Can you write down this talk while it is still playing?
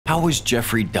How was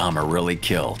Jeffrey Dahmer really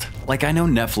killed? Like, I know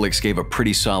Netflix gave a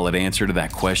pretty solid answer to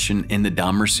that question in the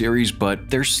Dahmer series, but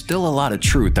there's still a lot of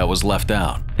truth that was left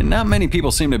out. And not many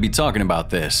people seem to be talking about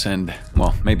this, and,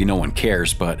 well, maybe no one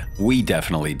cares, but we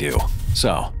definitely do.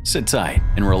 So, sit tight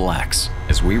and relax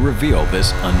as we reveal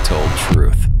this untold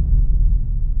truth.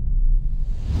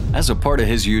 As a part of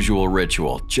his usual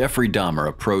ritual, Jeffrey Dahmer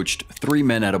approached three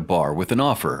men at a bar with an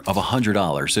offer of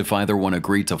 $100 if either one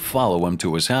agreed to follow him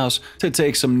to his house to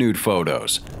take some nude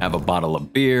photos, have a bottle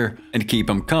of beer, and keep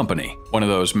him company. One of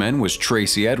those men was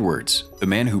Tracy Edwards, the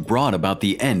man who brought about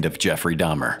the end of Jeffrey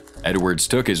Dahmer. Edwards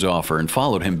took his offer and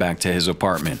followed him back to his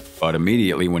apartment, but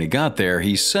immediately when he got there,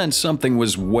 he sensed something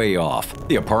was way off.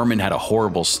 The apartment had a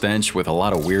horrible stench with a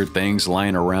lot of weird things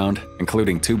lying around,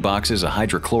 including 2 boxes of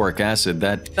hydrochloric acid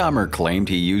that Dahmer claimed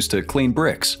he used to clean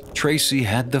bricks. Tracy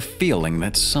had the feeling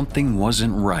that something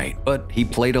wasn't right, but he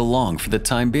played along for the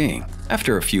time being.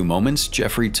 After a few moments,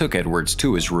 Jeffrey took Edwards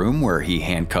to his room where he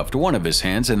handcuffed one of his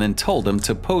hands and then told him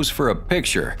to pose for a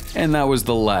picture. And that was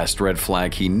the last red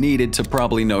flag he needed to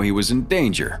probably know he was in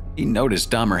danger. He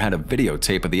noticed Dahmer had a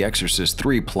videotape of The Exorcist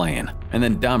 3 playing, and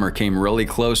then Dahmer came really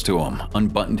close to him,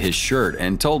 unbuttoned his shirt,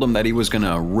 and told him that he was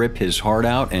gonna rip his heart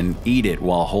out and eat it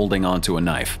while holding onto a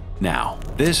knife. Now,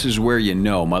 this is where you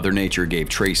know Mother Nature gave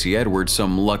Tracy Edwards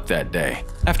some luck that day.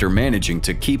 After managing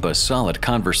to keep a solid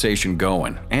conversation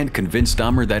going and convinced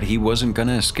Dahmer that he wasn't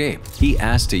gonna escape, he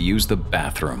asked to use the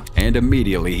bathroom, and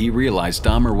immediately he realized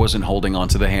Dahmer wasn't holding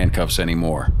onto the handcuffs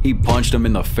anymore. He punched him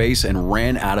in the face and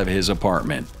ran out of his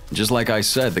apartment. Just like I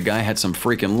said, the guy had some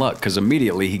freaking luck because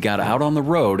immediately he got out on the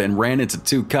road and ran into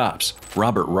 2 cops,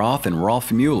 Robert Roth and Rolf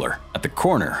Mueller, at the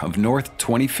corner of North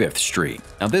 25th Street.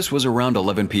 Now this was around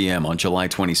 11 p.m. on July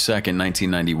 22,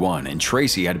 1991, and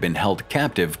Tracy had been held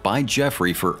captive by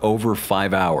Jeffrey for over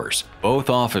 5 hours. Both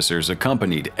officers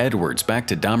accompanied Edwards back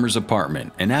to Dahmer's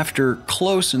apartment, and after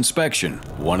close inspection,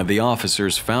 one of the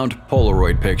officers found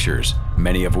Polaroid pictures,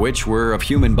 many of which were of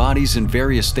human bodies in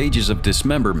various stages of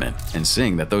dismemberment. And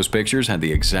seeing that those pictures had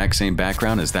the exact same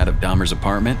background as that of Dahmer's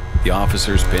apartment, the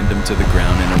officers pinned him to the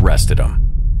ground and arrested him.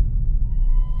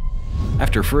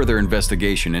 After further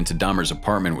investigation into Dahmer's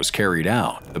apartment was carried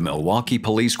out, the Milwaukee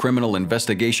Police Criminal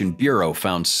Investigation Bureau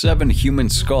found 7 human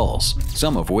skulls,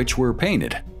 some of which were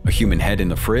painted, a human head in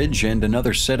the fridge, and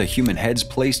another set of human heads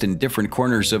placed in different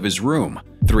corners of his room,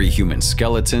 3 human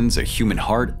skeletons, a human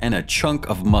heart, and a chunk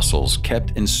of muscles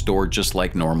kept and stored just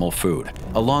like normal food,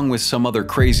 along with some other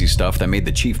crazy stuff that made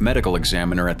the chief medical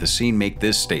examiner at the scene make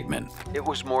this statement: "It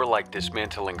was more like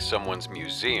dismantling someone's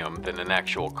museum than an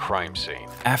actual crime scene."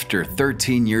 After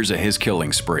 13 years of his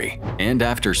killing spree, and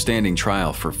after standing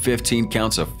trial for 15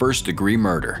 counts of first-degree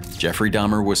murder, Jeffrey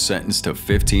Dahmer was sentenced to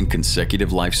 15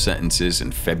 consecutive life sentences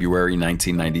in February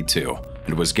 1992.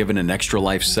 And was given an extra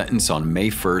life sentence on May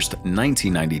 1st,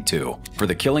 1992, for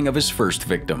the killing of his first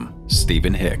victim,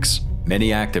 Stephen Hicks. Many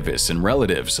activists and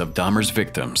relatives of Dahmer's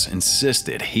victims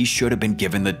insisted he should have been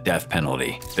given the death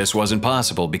penalty. This wasn't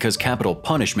possible because capital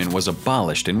punishment was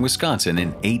abolished in Wisconsin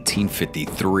in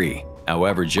 1853.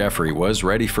 However, Jeffrey was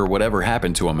ready for whatever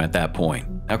happened to him at that point.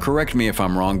 Now correct me if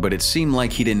I'm wrong, but it seemed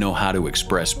like he didn't know how to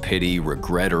express pity,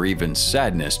 regret, or even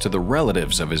sadness to the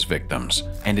relatives of his victims.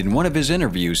 And in one of his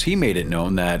interviews, he made it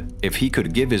known that if he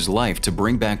could give his life to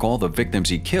bring back all the victims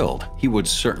he killed, he would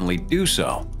certainly do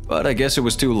so. But I guess it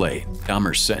was too late.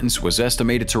 Dahmer's sentence was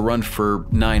estimated to run for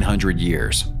 900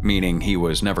 years, meaning he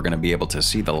was never going to be able to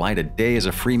see the light of day as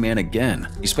a free man again.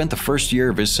 He spent the first year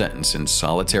of his sentence in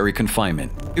solitary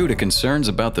confinement due to concerns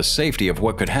about the safety of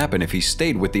what could happen if he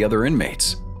stayed with the other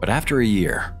inmates. But after a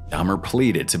year, Dahmer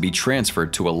pleaded to be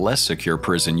transferred to a less secure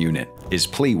prison unit. His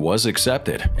plea was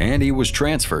accepted, and he was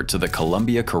transferred to the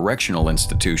Columbia Correctional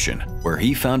Institution, where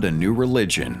he found a new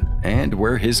religion and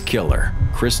where his killer,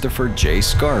 Christopher J.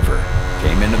 Scarver,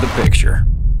 came into the picture.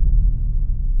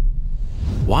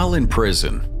 While in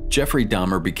prison, Jeffrey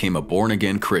Dahmer became a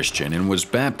born-again Christian and was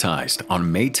baptized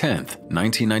on May 10,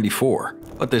 1994.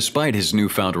 But despite his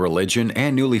newfound religion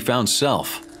and newly found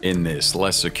self, in this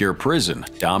less secure prison,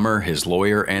 Dahmer, his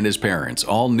lawyer, and his parents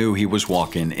all knew he was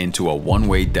walking into a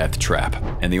one-way death trap,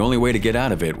 and the only way to get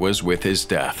out of it was with his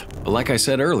death. But like I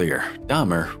said earlier,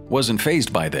 Dahmer wasn't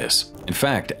fazed by this. In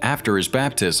fact, after his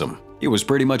baptism, he was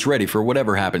pretty much ready for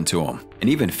whatever happened to him, and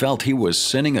even felt he was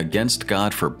sinning against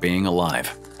God for being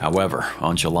alive. However,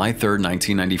 on July 3,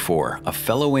 1994, a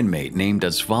fellow inmate named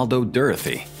Osvaldo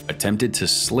Dorothy attempted to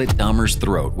slit Dahmer's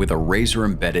throat with a razor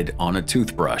embedded on a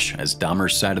toothbrush as Dahmer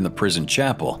sat in the prison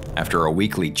chapel after a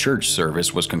weekly church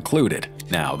service was concluded.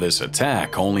 Now, this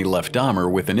attack only left Dahmer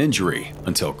with an injury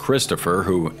until Christopher,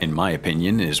 who in my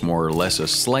opinion is more or less a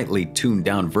slightly tuned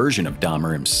down version of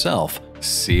Dahmer himself,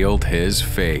 sealed his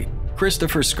fate.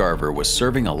 Christopher Scarver was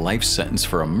serving a life sentence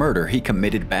for a murder he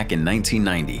committed back in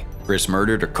 1990. Chris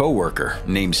murdered a co-worker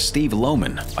named Steve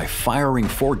Lohman by firing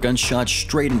 4 gunshots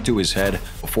straight into his head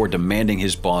before demanding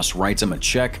his boss writes him a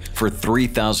check for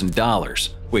 $3,000,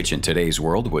 which in today's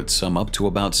world would sum up to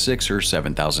about $6,000 or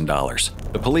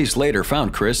 $7,000. The police later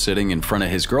found Chris sitting in front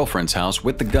of his girlfriend's house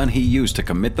with the gun he used to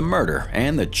commit the murder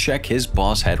and the check his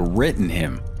boss had written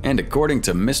him. And according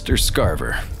to Mr.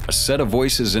 Scarver, a set of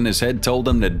voices in his head told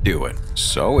him to do it.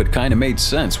 So it kinda made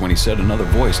sense when he said another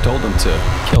voice told him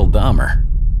to kill Dahmer.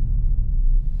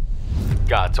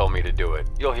 God told me to do it.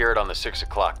 You'll hear it on the 6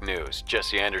 o'clock news.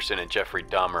 Jesse Anderson and Jeffrey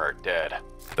Dahmer are dead.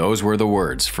 Those were the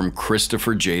words from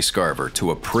Christopher J. Scarver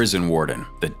to a prison warden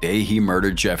the day he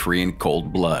murdered Jeffrey in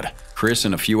cold blood. Chris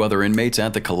and a few other inmates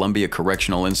at the Columbia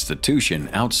Correctional Institution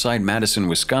outside Madison,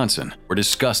 Wisconsin, were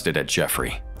disgusted at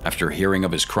Jeffrey after hearing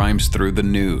of his crimes through the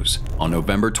news. On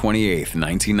November 28,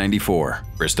 1994,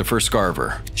 Christopher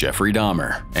Scarver, Jeffrey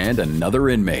Dahmer, and another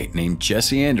inmate named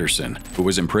Jesse Anderson, who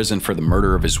was in prison for the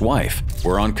murder of his wife,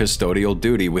 were on custodial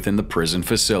duty within the prison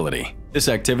facility. This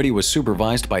activity was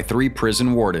supervised by 3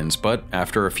 prison wardens, but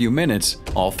after a few minutes,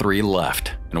 all 3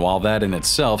 left. And while that in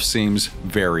itself seems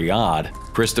very odd,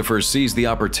 Christopher seized the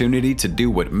opportunity to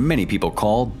do what many people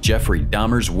call Jeffrey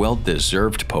Dahmer's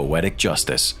well-deserved poetic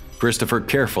justice. Christopher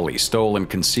carefully stole and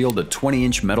concealed a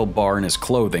 20-inch metal bar in his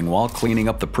clothing while cleaning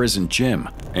up the prison gym.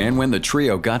 And when the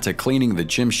trio got to cleaning the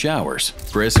gym showers,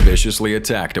 Chris viciously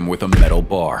attacked him with a metal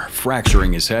bar,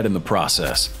 fracturing his head in the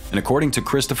process. And according to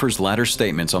Christopher's latter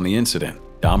statements on the incident,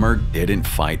 Dahmer didn't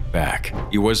fight back.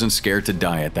 He wasn't scared to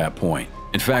die at that point.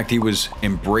 In fact, he was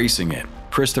embracing it.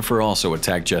 Christopher also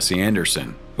attacked Jesse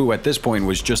Anderson, who at this point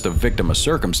was just a victim of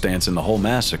circumstance in the whole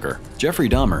massacre. Jeffrey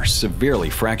Dahmer severely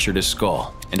fractured his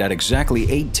skull, and at exactly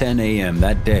 8:10 a.m.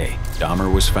 that day,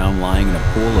 Dahmer was found lying in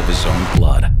a pool of his own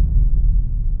blood.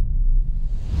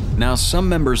 Now, some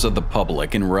members of the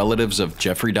public and relatives of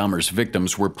Jeffrey Dahmer's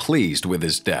victims were pleased with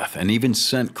his death and even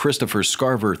sent Christopher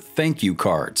Scarver thank you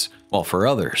cards, while for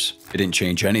others, it didn't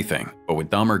change anything. But with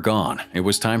Dahmer gone, it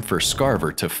was time for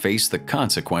Scarver to face the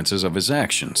consequences of his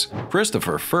actions.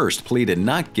 Christopher first pleaded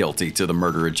not guilty to the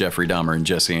murder of Jeffrey Dahmer and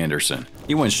Jesse Anderson.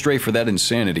 He went straight for that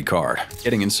insanity card,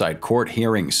 getting inside court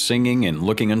hearings, singing, and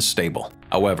looking unstable.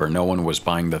 However, no one was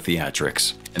buying the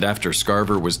theatrics. And after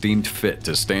Scarver was deemed fit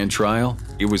to stand trial,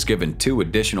 he was given 2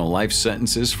 additional life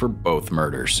sentences for both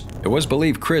murders. It was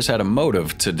believed Chris had a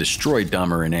motive to destroy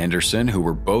Dahmer and Anderson, who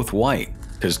were both white,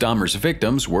 because Dahmer's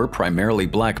victims were primarily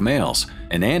black males,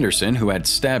 and Anderson, who had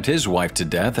stabbed his wife to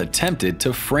death, attempted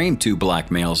to frame 2 black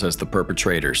males as the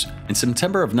perpetrators. In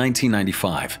September of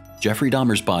 1995, Jeffrey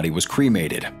Dahmer's body was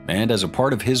cremated, and as a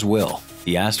part of his will,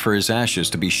 he asked for his ashes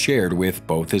to be shared with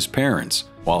both his parents,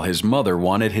 while his mother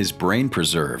wanted his brain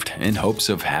preserved in hopes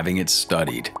of having it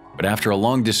studied. But after a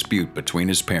long dispute between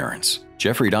his parents,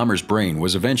 Jeffrey Dahmer's brain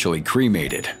was eventually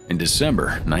cremated in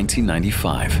December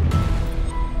 1995.